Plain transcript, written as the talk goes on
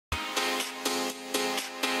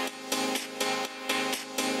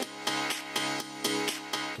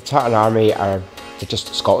Tartan Army are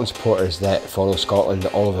just Scotland supporters that follow Scotland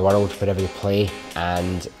all over the world, wherever they play.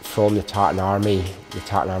 And from the Tartan Army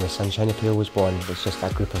Sunshine Appeal was born. It's just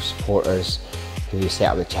a group of supporters who set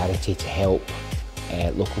up the charity to help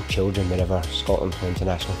local children wherever Scotland play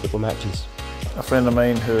international football matches. A friend of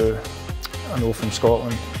mine who I know from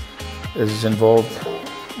Scotland is involved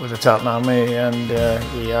with the Tartan Army, and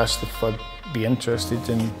he asked if I'd be interested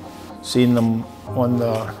in seeing them on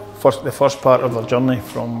the first part of their journey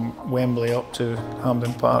from Wembley up to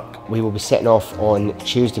Hampden Park. We will be setting off on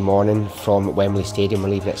Tuesday morning from Wembley Stadium. We're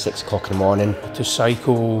leaving at 6 o'clock in the morning. To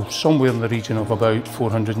cycle somewhere in the region of about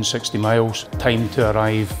 460 miles, time to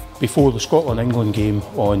arrive before the Scotland-England game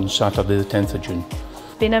on Saturday the 10th of June.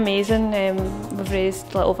 It's been amazing. We've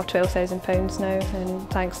raised a little over £12,000 now, and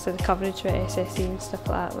thanks to the coverage with SSE and stuff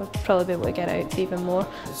like that, we'll probably be able to get out to even more.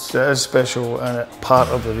 It is special, and it's part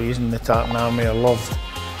of the reason the Tartan Army are loved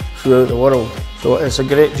throughout the world. So it's a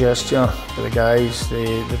great gesture for the guys.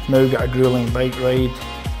 They've now got a gruelling bike ride.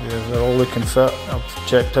 They're all looking fit. I've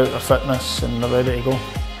checked out their fitness and they're ready to go.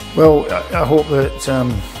 Well, I hope that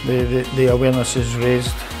the awareness is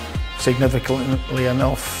raised significantly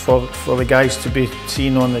enough for the guys to be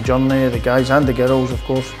seen on the journey, the guys and the girls of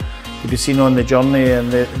course, to be seen on the journey,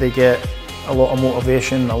 and they get a lot of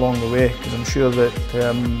motivation along the way, because I'm sure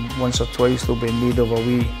that once or twice they'll be in need of a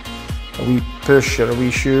wee push or a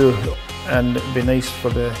wee shoe, and it'd be nice for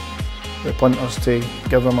the punters to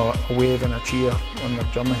give them a wave and a cheer on their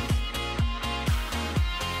journey.